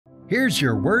Here's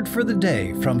your word for the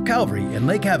day from Calvary in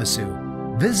Lake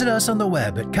Havasu. Visit us on the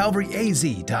web at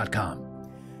calvaryaz.com.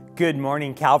 Good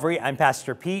morning, Calvary. I'm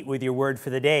Pastor Pete with your word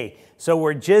for the day. So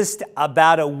we're just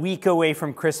about a week away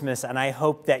from Christmas, and I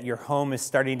hope that your home is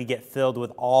starting to get filled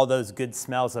with all those good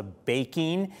smells of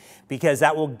baking, because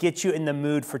that will get you in the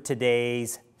mood for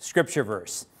today's scripture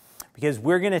verse. Because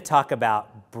we're going to talk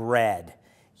about bread.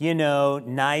 You know,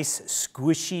 nice,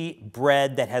 squishy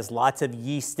bread that has lots of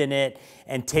yeast in it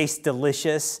and tastes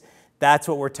delicious. That's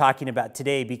what we're talking about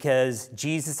today, because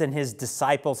Jesus and his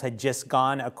disciples had just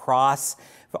gone across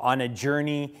on a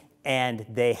journey and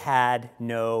they had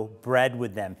no bread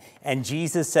with them. And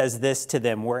Jesus says this to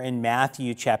them. We're in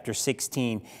Matthew chapter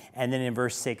 16, and then in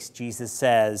verse 6, Jesus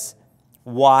says,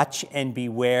 "Watch and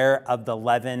beware of the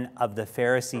leaven of the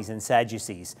Pharisees and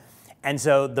Sadducees." And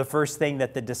so the first thing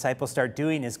that the disciples start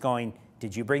doing is going,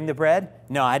 "Did you bring the bread?"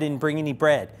 "No, I didn't bring any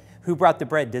bread." "Who brought the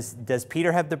bread? Does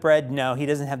Peter have the bread?" "No, he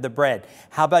doesn't have the bread."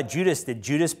 "How about Judas? Did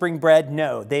Judas bring bread?"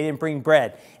 "No, they didn't bring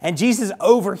bread." And Jesus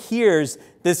overhears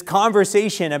this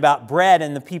conversation about bread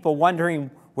and the people wondering,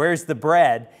 where's the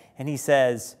bread? And he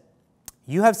says,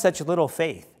 "You have such little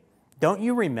faith. Don't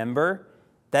you remember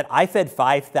that I fed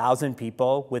 5,000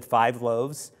 people with 5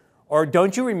 loaves? Or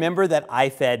don't you remember that I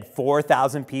fed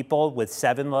 4,000 people with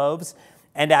 7 loaves?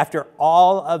 And after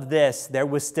all of this, there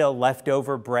was still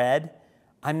leftover bread?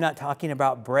 I'm not talking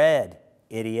about bread,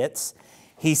 idiots."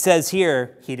 He says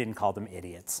here, he didn't call them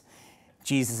idiots.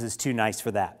 Jesus is too nice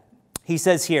for that. He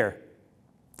says here,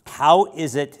 "How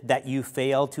is it that you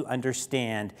fail to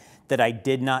understand that I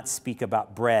did not speak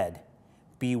about bread?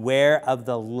 Beware of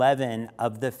the leaven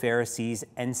of the Pharisees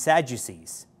and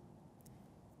Sadducees."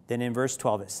 Then in verse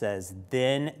 12 it says,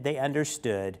 "Then they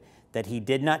understood that he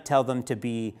did not tell them to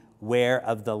beware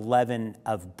of the leaven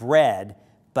of bread,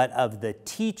 but of the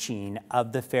teaching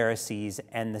of the Pharisees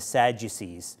and the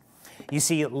Sadducees." You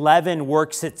see, leaven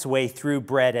works its way through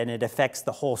bread and it affects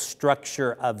the whole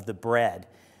structure of the bread.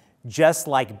 Just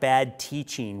like bad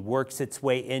teaching works its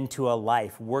way into a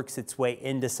life, works its way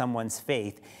into someone's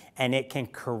faith, and it can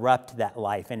corrupt that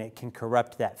life and it can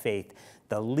corrupt that faith.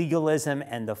 The legalism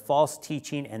and the false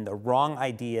teaching and the wrong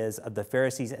ideas of the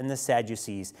Pharisees and the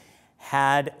Sadducees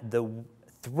had the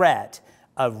threat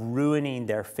of ruining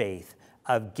their faith,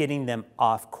 of getting them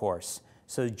off course.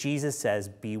 So Jesus says,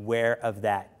 beware of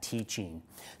that teaching.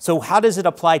 So how does it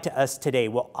apply to us today?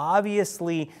 Well,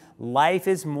 obviously, life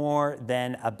is more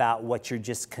than about what you're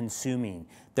just consuming.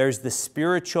 There's the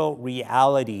spiritual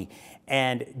reality,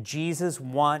 and Jesus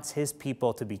wants his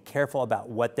people to be careful about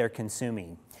what they're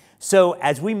consuming. So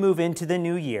as we move into the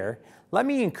new year, let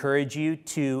me encourage you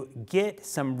to get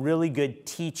some really good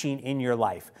teaching in your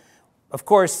life. Of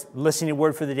course, listening to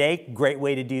Word for the Day, great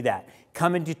way to do that.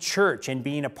 Coming to church and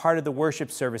being a part of the worship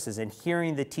services and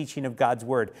hearing the teaching of God's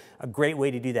Word, a great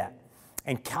way to do that.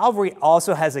 And Calvary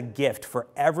also has a gift for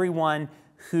everyone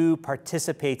who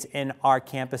participates in our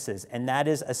campuses, and that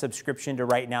is a subscription to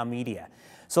Right Now Media.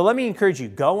 So let me encourage you,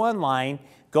 go online,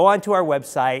 go onto our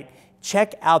website,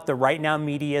 check out the Right Now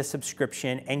Media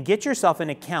subscription and get yourself an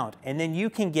account, and then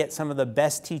you can get some of the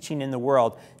best teaching in the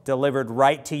world delivered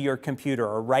right to your computer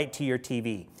or right to your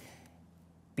TV.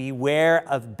 Beware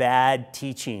of bad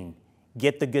teaching.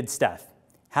 Get the good stuff.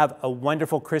 Have a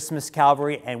wonderful Christmas,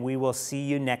 Calvary, and we will see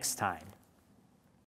you next time.